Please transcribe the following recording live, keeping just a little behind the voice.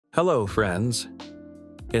Hello friends!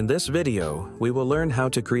 In this video, we will learn how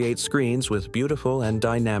to create screens with beautiful and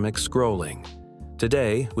dynamic scrolling.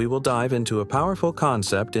 Today, we will dive into a powerful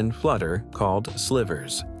concept in Flutter called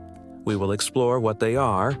slivers. We will explore what they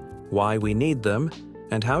are, why we need them,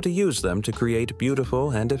 and how to use them to create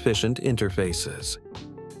beautiful and efficient interfaces.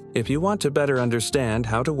 If you want to better understand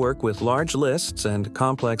how to work with large lists and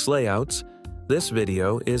complex layouts, this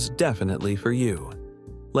video is definitely for you.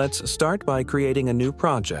 Let's start by creating a new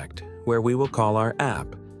project, where we will call our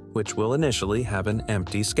app, which will initially have an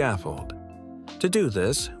empty scaffold. To do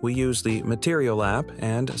this, we use the Material app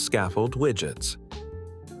and Scaffold widgets.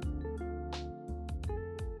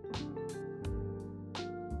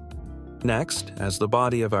 Next, as the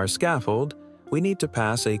body of our scaffold, we need to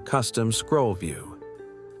pass a custom scroll view.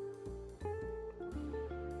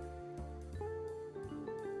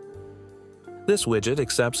 This widget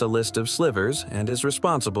accepts a list of slivers and is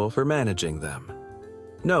responsible for managing them.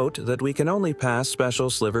 Note that we can only pass special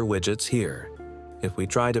sliver widgets here. If we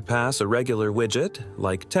try to pass a regular widget,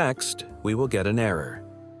 like text, we will get an error.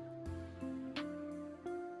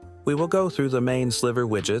 We will go through the main sliver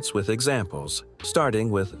widgets with examples, starting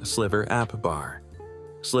with SliverAppBar.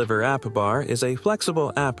 SliverAppBar is a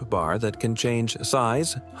flexible app bar that can change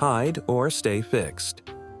size, hide, or stay fixed.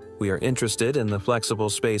 We are interested in the flexible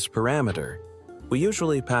space parameter. We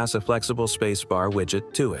usually pass a flexible spacebar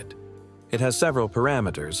widget to it. It has several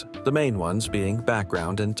parameters, the main ones being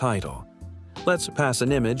background and title. Let's pass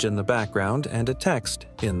an image in the background and a text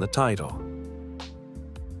in the title.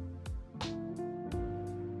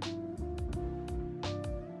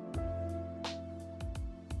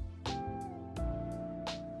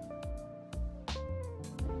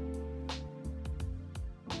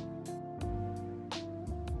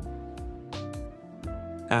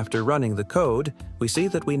 After running the code, we see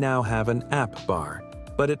that we now have an app bar,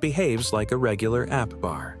 but it behaves like a regular app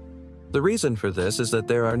bar. The reason for this is that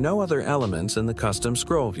there are no other elements in the custom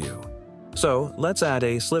scroll view. So let's add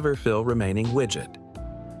a SliverFillRemaining widget.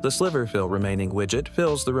 The SliverFillRemaining widget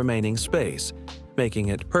fills the remaining space, making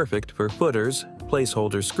it perfect for footers,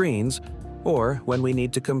 placeholder screens, or when we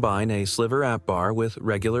need to combine a SliverAppBar with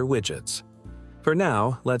regular widgets. For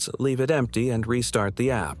now, let's leave it empty and restart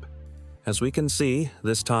the app. As we can see,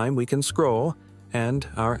 this time we can scroll, and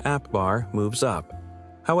our app bar moves up.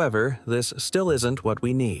 However, this still isn't what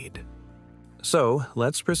we need. So,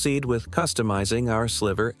 let's proceed with customizing our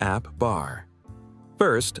SliverAppBar.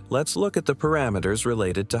 First, let's look at the parameters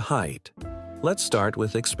related to height. Let's start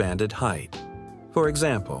with expandedHeight. For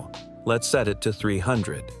example, let's set it to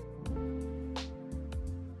 300.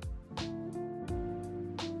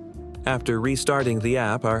 After restarting the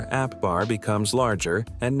app, our app bar becomes larger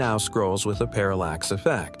and now scrolls with a parallax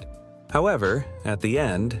effect. However, at the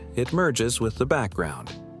end, it merges with the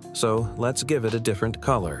background, so let's give it a different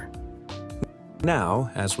color. Now,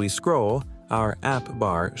 as we scroll, our app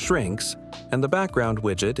bar shrinks, and the background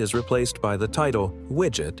widget is replaced by the title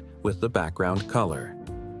widget with the background color.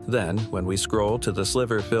 Then, when we scroll to the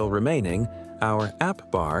SliverFillRemaining, our app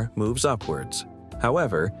bar moves upwards.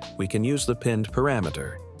 However, we can use the pinned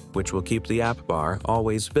parameter, which will keep the app bar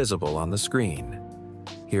always visible on the screen.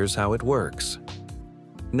 Here's how it works.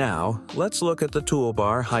 Now, let's look at the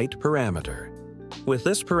toolbar height parameter. With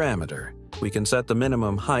this parameter, we can set the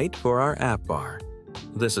minimum height for our app bar.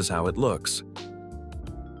 This is how it looks.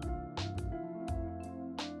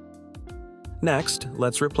 Next,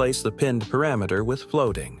 let's replace the pinned parameter with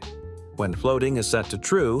floating. When floating is set to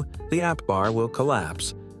true, the app bar will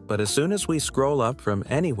collapse, but as soon as we scroll up from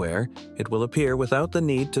anywhere, it will appear without the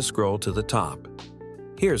need to scroll to the top.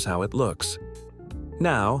 Here's how it looks.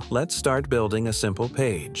 Now, let's start building a simple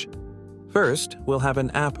page. First, we'll have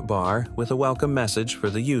an app bar with a welcome message for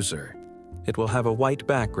the user. It will have a white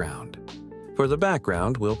background. For the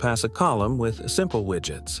background, we'll pass a column with simple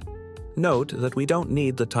widgets. Note that we don't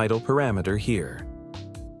need the title parameter here.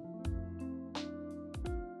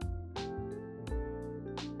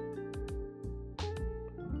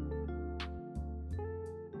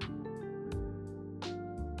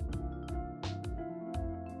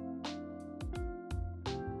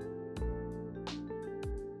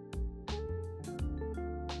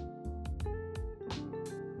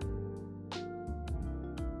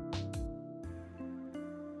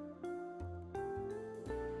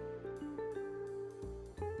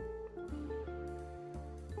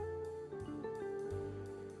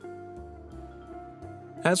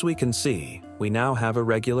 As we can see, we now have a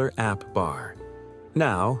regular app bar.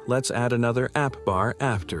 Now, let's add another app bar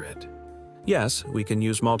after it. Yes, we can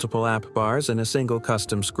use multiple app bars in a single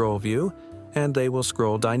custom scroll view, and they will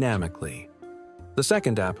scroll dynamically. The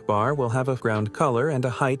second app bar will have a ground color and a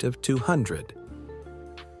height of 200.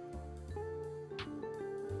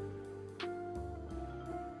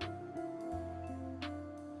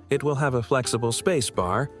 It will have a flexible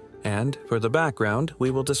spacebar, and for the background,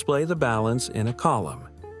 we will display the balance in a column.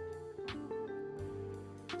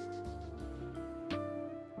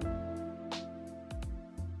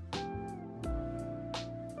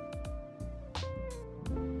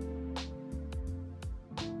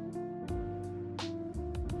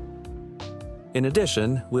 In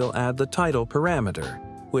addition, we'll add the title parameter,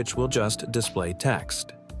 which will just display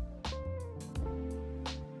text.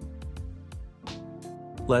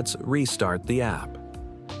 Let's restart the app.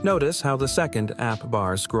 Notice how the second app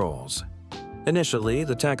bar scrolls. Initially,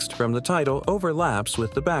 the text from the title overlaps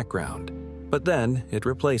with the background, but then it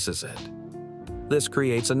replaces it. This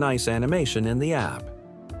creates a nice animation in the app.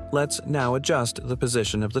 Let's now adjust the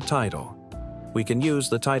position of the title. We can use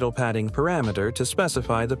the title padding parameter to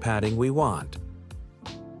specify the padding we want.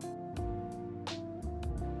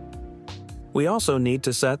 We also need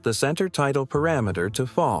to set the center title parameter to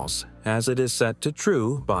false, as it is set to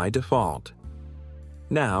true by default.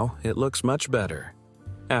 Now it looks much better.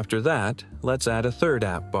 After that, let's add a third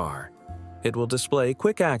app bar. It will display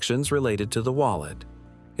quick actions related to the wallet.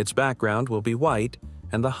 Its background will be white,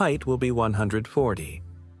 and the height will be 140.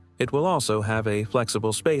 It will also have a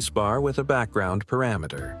flexible spacebar with a background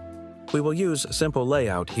parameter. We will use simple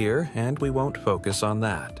layout here, and we won't focus on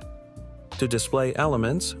that. To display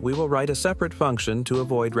elements, we will write a separate function to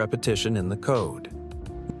avoid repetition in the code.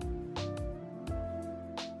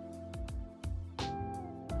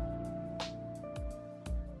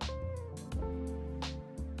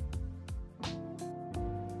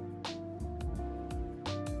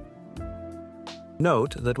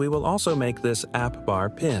 Note that we will also make this app bar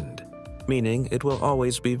pinned, meaning it will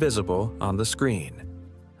always be visible on the screen.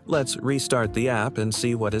 Let's restart the app and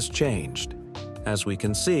see what has changed. As we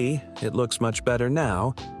can see, it looks much better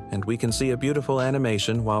now, and we can see a beautiful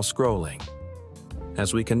animation while scrolling.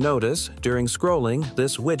 As we can notice, during scrolling,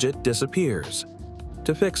 this widget disappears.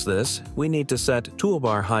 To fix this, we need to set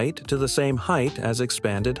toolbar height to the same height as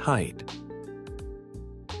expandedHeight.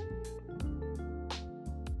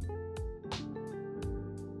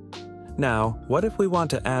 Now, what if we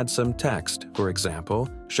want to add some text, for example,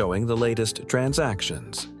 showing the latest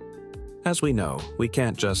transactions? As we know, we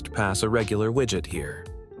can't just pass a regular widget here.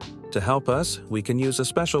 To help us, we can use a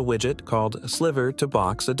special widget called Sliver to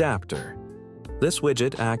Box Adapter. This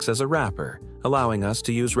widget acts as a wrapper, allowing us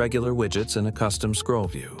to use regular widgets in a custom scroll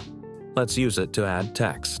view. Let's use it to add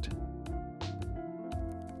text.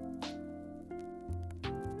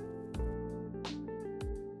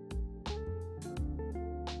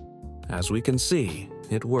 As we can see,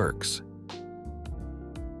 it works.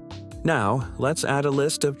 Now, let's add a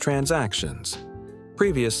list of transactions.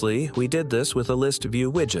 Previously, we did this with a list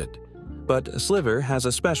view widget, but Sliver has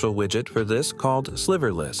a special widget for this called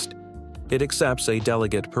SliverList. It accepts a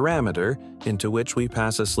delegate parameter into which we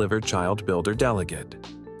pass a Sliver child builder delegate.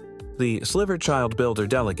 The Sliver child builder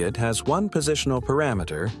delegate has one positional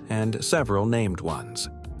parameter and several named ones.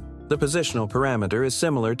 The positional parameter is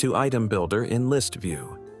similar to item builder in list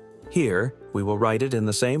view. Here, we will write it in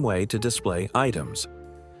the same way to display items.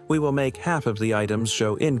 We will make half of the items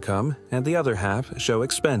show income and the other half show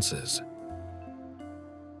expenses.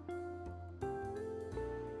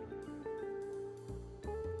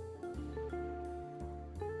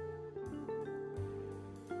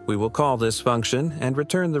 We will call this function and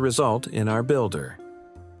return the result in our builder.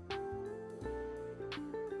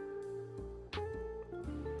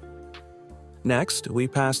 Next, we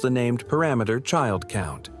pass the named parameter child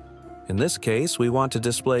count. In this case, we want to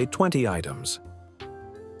display 20 items.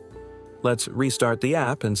 Let's restart the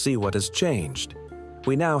app and see what has changed.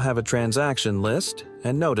 We now have a transaction list,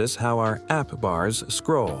 and notice how our app bars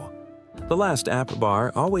scroll. The last app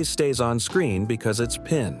bar always stays on screen because it's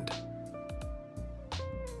pinned.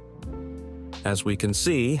 As we can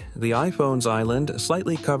see, the iPhone's island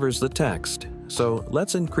slightly covers the text, so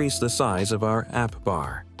let's increase the size of our app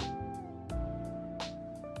bar.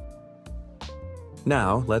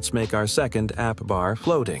 Now, let's make our second app bar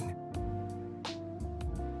floating.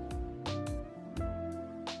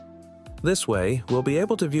 This way, we'll be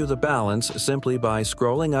able to view the balance simply by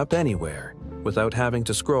scrolling up anywhere, without having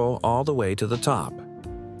to scroll all the way to the top.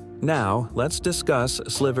 Now, let's discuss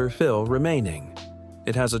SliverFillRemaining.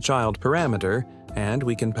 It has a child parameter, and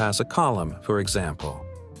we can pass a column, for example.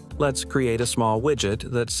 Let's create a small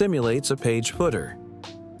widget that simulates a page footer.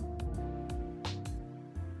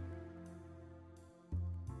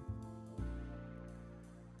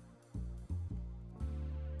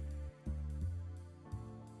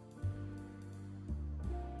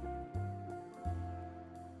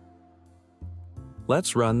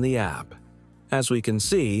 Let's run the app. As we can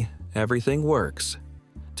see, everything works.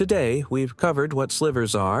 Today, we've covered what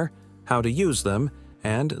slivers are, how to use them,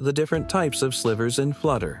 and the different types of slivers in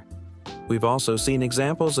Flutter. We've also seen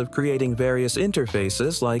examples of creating various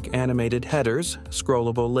interfaces like animated headers,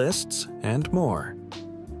 scrollable lists, and more.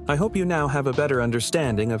 I hope you now have a better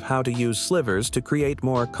understanding of how to use slivers to create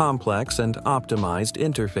more complex and optimized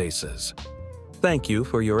interfaces. Thank you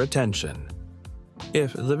for your attention.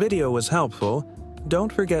 If the video was helpful,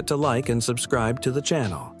 don't forget to like and subscribe to the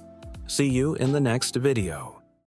channel. See you in the next video.